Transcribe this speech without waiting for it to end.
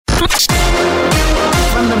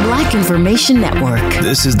Black Information Network.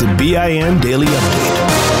 This is the BIN Daily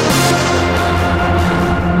Update.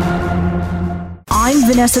 I'm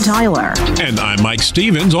Vanessa Tyler. And I'm Mike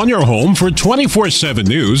Stevens on your home for 24/7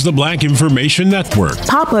 News, the Black Information Network.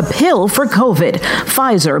 Pop a pill for COVID.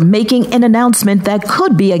 Pfizer making an announcement that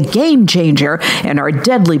could be a game changer in our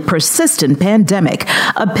deadly persistent pandemic.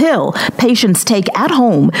 A pill patients take at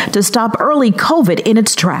home to stop early COVID in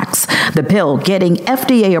its tracks. The pill getting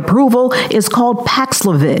FDA approval is called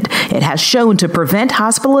Paxlovid. It has shown to prevent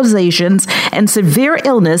hospitalizations and severe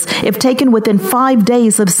illness if taken within 5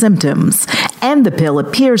 days of symptoms. And the pill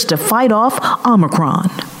appears to fight off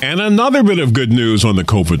Omicron. And another bit of good news on the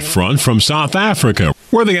COVID front from South Africa,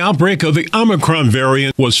 where the outbreak of the Omicron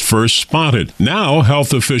variant was first spotted. Now,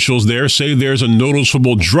 health officials there say there's a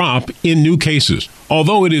noticeable drop in new cases.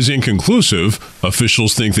 Although it is inconclusive,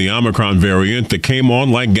 officials think the Omicron variant that came on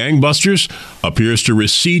like gangbusters appears to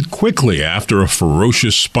recede quickly after a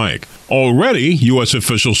ferocious spike. Already, U.S.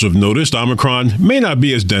 officials have noticed Omicron may not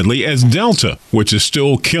be as deadly as Delta, which is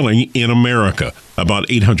still killing in America. About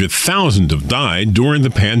 800,000 have died during the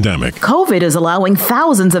pandemic. COVID is allowing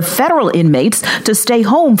thousands of federal inmates to stay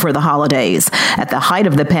home for the holidays. At the height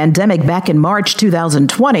of the pandemic back in March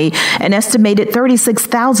 2020, an estimated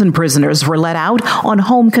 36,000 prisoners were let out on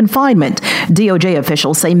home confinement. DOJ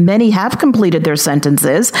officials say many have completed their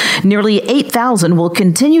sentences. Nearly 8,000 will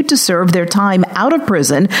continue to serve their time out of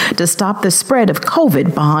prison to stop the spread of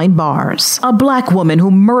COVID behind bars. A black woman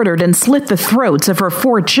who murdered and slit the throats of her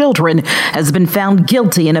 4 children has been found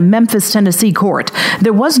guilty in a Memphis, Tennessee court.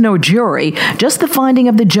 There was no jury, just the finding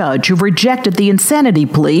of the judge who rejected the insanity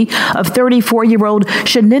plea of 34-year-old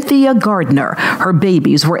Shanithia Gardner. Her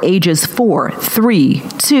babies were ages 4, 3,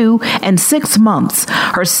 2, and 6 months.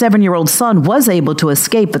 Her 7-year-old son was able to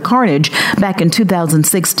escape the carnage back in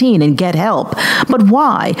 2016 and get help. But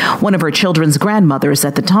why? One of her children's grandmothers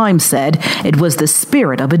at the time said it was the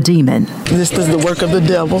spirit of a demon. This is the work of the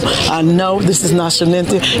devil. I know this is not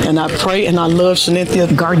Shanithia, and I pray and I love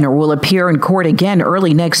Shanithia. Gardner will appear in court again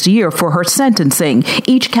early next year for her sentencing.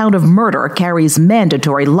 Each count of murder carries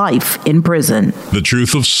mandatory life in prison. The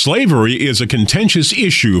truth of slavery is a contentious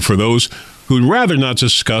issue for those who'd rather not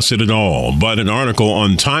discuss it at all, but an article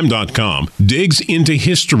on Time.com digs into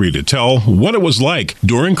history to tell what it was like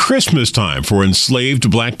during Christmas time for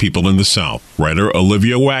enslaved black people in the South. Writer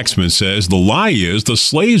Olivia Waxman says the lie is the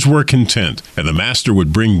slaves were content, and the master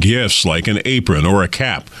would bring gifts like an apron or a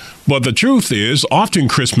cap. But the truth is, often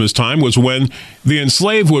Christmas time was when the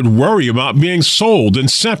enslaved would worry about being sold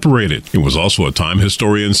and separated. It was also a time,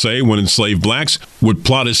 historians say, when enslaved blacks would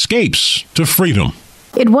plot escapes to freedom.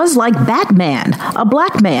 It was like Batman. A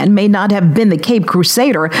black man may not have been the Cape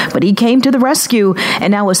Crusader, but he came to the rescue.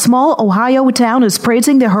 And now a small Ohio town is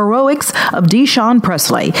praising the heroics of Deshaun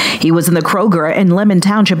Presley. He was in the Kroger in Lemon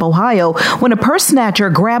Township, Ohio, when a purse snatcher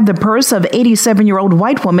grabbed the purse of 87-year-old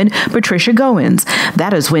white woman Patricia Goins.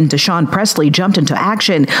 That is when Deshaun Presley jumped into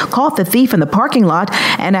action, caught the thief in the parking lot,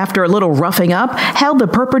 and after a little roughing up, held the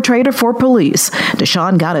perpetrator for police.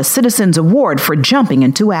 Deshaun got a Citizens Award for jumping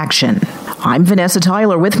into action. I'm Vanessa Tyler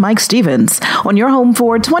with Mike Stevens on your home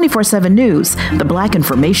for 24/7 News, the Black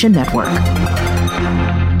Information Network.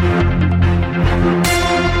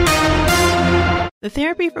 The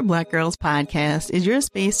Therapy for Black Girls podcast is your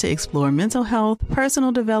space to explore mental health,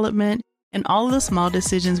 personal development, and all of the small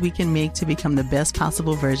decisions we can make to become the best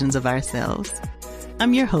possible versions of ourselves.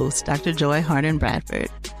 I'm your host, Dr. Joy Harden Bradford,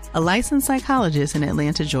 a licensed psychologist in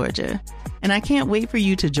Atlanta, Georgia, and I can't wait for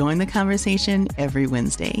you to join the conversation every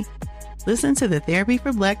Wednesday. Listen to the Therapy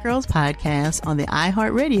for Black Girls podcast on the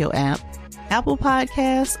iHeartRadio app, Apple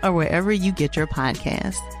Podcasts, or wherever you get your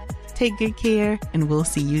podcasts. Take good care, and we'll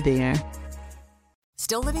see you there.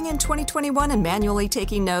 Still living in 2021 and manually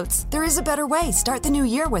taking notes? There is a better way. Start the new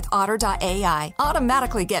year with Otter.ai.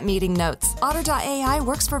 Automatically get meeting notes. Otter.ai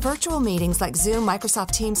works for virtual meetings like Zoom,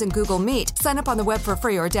 Microsoft Teams, and Google Meet. Sign up on the web for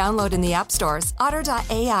free or download in the app stores.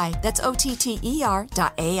 Otter.ai. That's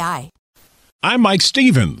OTTER.ai. I'm Mike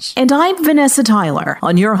Stevens. And I'm Vanessa Tyler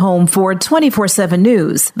on your home for 24/7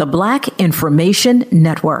 News, the Black Information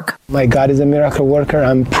Network. My God is a miracle worker.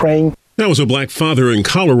 I'm praying. That was a black father in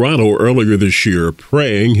Colorado earlier this year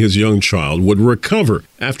praying his young child would recover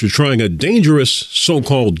after trying a dangerous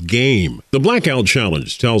so-called game. The Blackout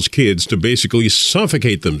Challenge tells kids to basically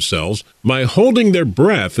suffocate themselves by holding their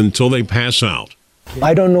breath until they pass out.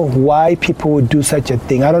 I don't know why people would do such a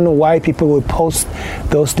thing. I don't know why people would post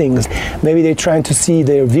those things. Maybe they're trying to see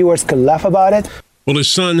their viewers could laugh about it. Well,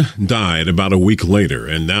 his son died about a week later,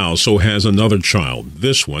 and now so has another child.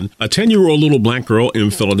 This one, a 10-year-old little black girl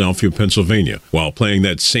in Philadelphia, Pennsylvania, while playing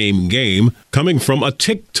that same game, coming from a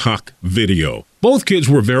TikTok video. Both kids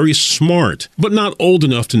were very smart, but not old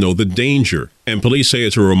enough to know the danger. And police say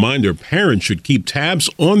it's a reminder parents should keep tabs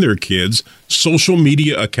on their kids' social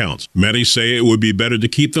media accounts. Many say it would be better to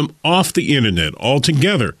keep them off the internet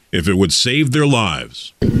altogether if it would save their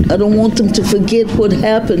lives. I don't want them to forget what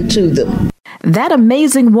happened to them. That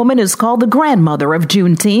amazing woman is called the grandmother of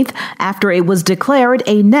Juneteenth after it was declared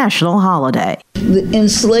a national holiday. The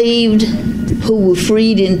enslaved who were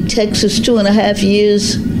freed in Texas 2.5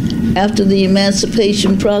 years after the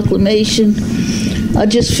Emancipation Proclamation, I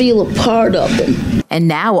just feel a part of them. And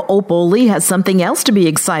now Opal Lee has something else to be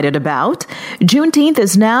excited about. Juneteenth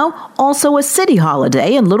is now also a city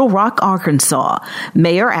holiday in Little Rock, Arkansas.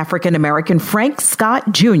 Mayor African-American Frank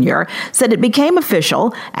Scott Jr. said it became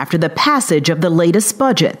official after the passage of the latest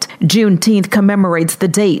budget. Juneteenth commemorates the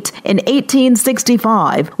date in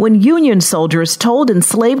 1865 when Union soldiers told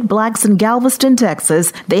enslaved blacks in Galveston,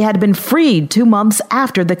 Texas, they had been freed 2 months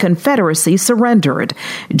after the Confederacy surrendered.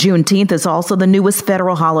 Juneteenth is also the newest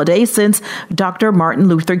federal holiday since Dr. Martin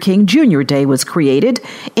Luther King Jr. Day was created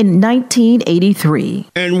in 1983.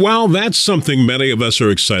 And while that's something many of us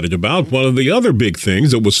are excited about, one of the other big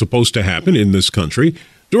things that was supposed to happen in this country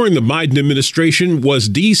during the Biden administration was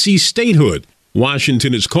D.C. statehood.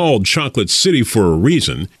 Washington is called Chocolate City for a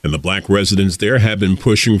reason, and the black residents there have been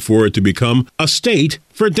pushing for it to become a state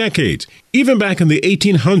for decades. Even back in the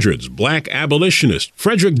 1800s, black abolitionist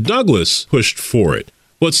Frederick Douglass pushed for it.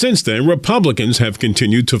 But since then, Republicans have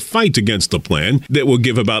continued to fight against the plan that will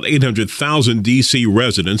give about 800,000 D.C.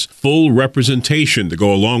 residents full representation to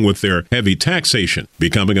go along with their heavy taxation.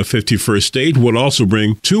 Becoming a 51st state would also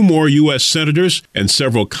bring 2 more U.S. senators and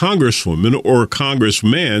several congresswomen or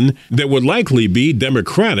congressmen that would likely be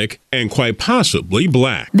Democratic and quite possibly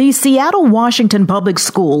black. The Seattle Washington Public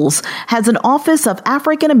Schools has an Office of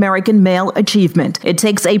African American Male Achievement. It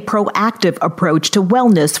takes a proactive approach to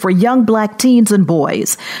wellness for young black teens and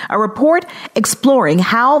boys. A report exploring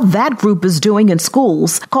how that group is doing in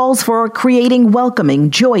schools calls for creating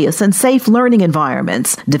welcoming, joyous, and safe learning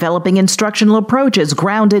environments, developing instructional approaches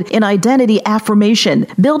grounded in identity affirmation,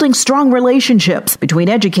 building strong relationships between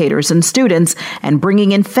educators and students, and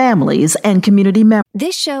bringing in families and community members.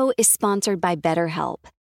 This show is sponsored by BetterHelp.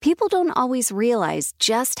 People don't always realize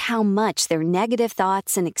just how much their negative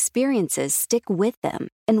thoughts and experiences stick with them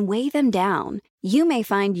and weigh them down. You may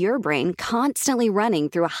find your brain constantly running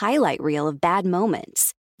through a highlight reel of bad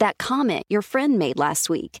moments. That comment your friend made last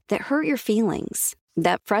week that hurt your feelings.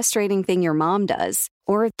 That frustrating thing your mom does.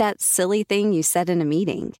 Or that silly thing you said in a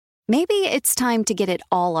meeting. Maybe it's time to get it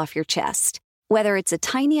all off your chest. Whether it's a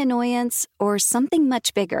tiny annoyance or something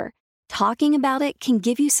much bigger, talking about it can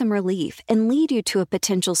give you some relief and lead you to a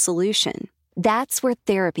potential solution. That's where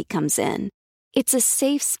therapy comes in. It's a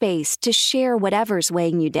safe space to share whatever's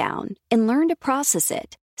weighing you down and learn to process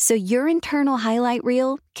it so your internal highlight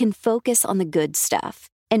reel can focus on the good stuff.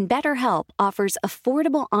 And BetterHelp offers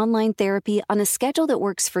affordable online therapy on a schedule that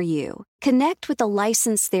works for you. Connect with a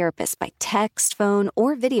licensed therapist by text, phone,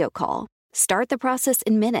 or video call. Start the process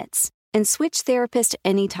in minutes and switch therapist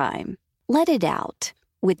anytime. Let it out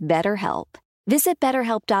with BetterHelp. Visit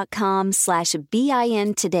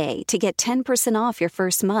BetterHelp.com/BIN today to get 10% off your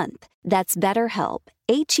first month. That's BetterHelp,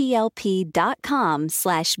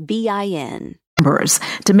 HELP.com/BIN.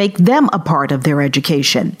 To make them a part of their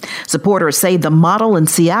education. Supporters say the model in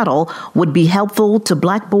Seattle would be helpful to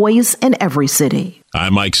black boys in every city.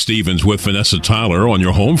 I'm Mike Stevens with Vanessa Tyler on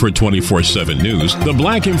your home for 24/7 News, the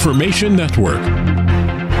Black Information Network.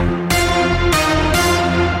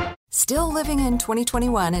 Still living in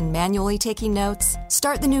 2021 and manually taking notes?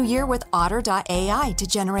 Start the new year with Otter.ai to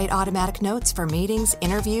generate automatic notes for meetings,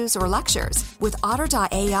 interviews, or lectures. With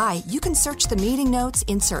Otter.ai, you can search the meeting notes,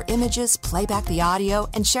 insert images, play back the audio,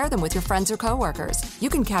 and share them with your friends or coworkers. You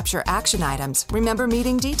can capture action items, remember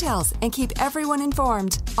meeting details, and keep everyone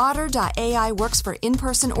informed. Otter.ai works for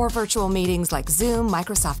in-person or virtual meetings like Zoom,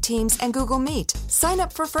 Microsoft Teams, and Google Meet. Sign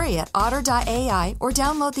up for free at Otter.ai or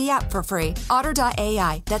download the app for free.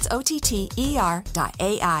 Otter.ai, that's OTTER.ai.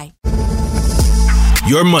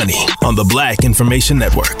 Your money on the Black Information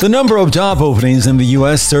Network. The number of job openings in the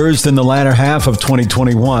U.S. surged in the latter half of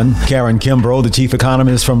 2021. Karen Kimbrough, the chief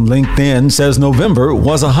economist from LinkedIn, says November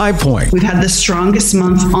was a high point. We've had the strongest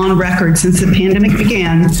month on record since the pandemic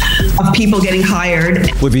began of people getting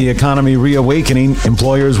hired. With the economy reawakening,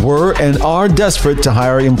 employers were and are desperate to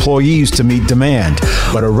hire employees to meet demand.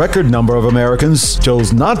 But a record number of Americans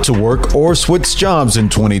chose not to work or switch jobs in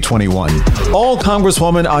 2021. All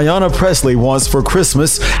Congresswoman Ayanna Pressley wants for Christmas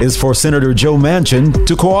Christmas is for Senator Joe Manchin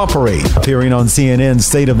to cooperate. Appearing on CNN's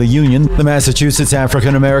State of the Union, the Massachusetts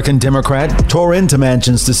African-American Democrat tore into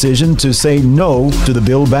Manchin's decision to say no to the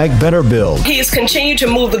Build Back Better bill. He has continued to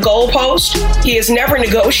move the goalpost. He has never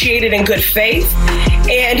negotiated in good faith,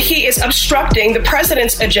 and he is obstructing the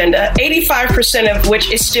president's agenda, 85% of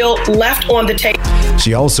which is still left on the table.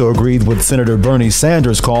 She also agreed with Senator Bernie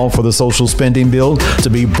Sanders' call for the social spending bill to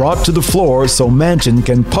be brought to the floor so Manchin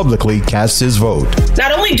can publicly cast his vote.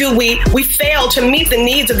 Not only do we fail to meet the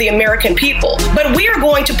needs of the American people, but we are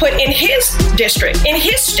going to put in his district, in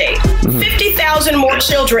his state, 50,000 more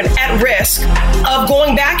children at risk of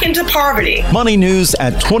going back into poverty. Money news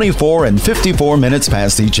at 24 and 54 minutes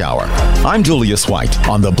past each hour. I'm Julius White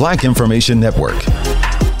on the Black Information Network.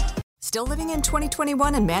 Still living in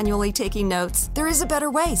 2021 and manually taking notes? There is a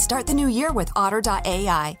better way. Start the new year with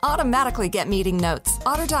Otter.ai. Automatically get meeting notes.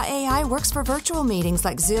 Otter.ai works for virtual meetings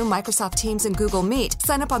like Zoom, Microsoft Teams, and Google Meet.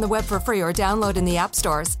 Sign up on the web for free or download in the app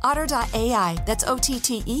stores. Otter.ai. That's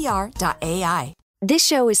OTTER.ai. This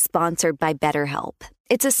show is sponsored by BetterHelp.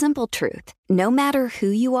 It's a simple truth. No matter who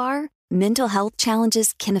you are, mental health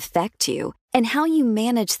challenges can affect you, and how you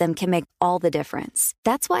manage them can make all the difference.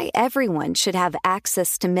 That's why everyone should have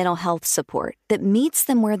access to mental health support that meets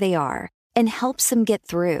them where they are and helps them get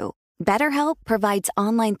through. BetterHelp provides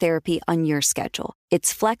online therapy on your schedule.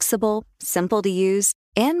 It's flexible, simple to use,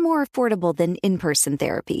 and more affordable than in-person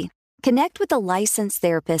therapy. Connect with a licensed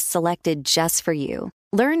therapist selected just for you.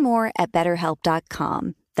 Learn more at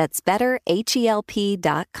BetterHelp.com. That's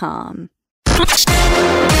BetterHelp.com.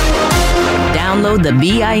 Download the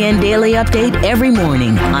BIN Daily Update every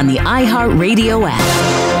morning on the iHeartRadio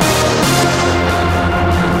app.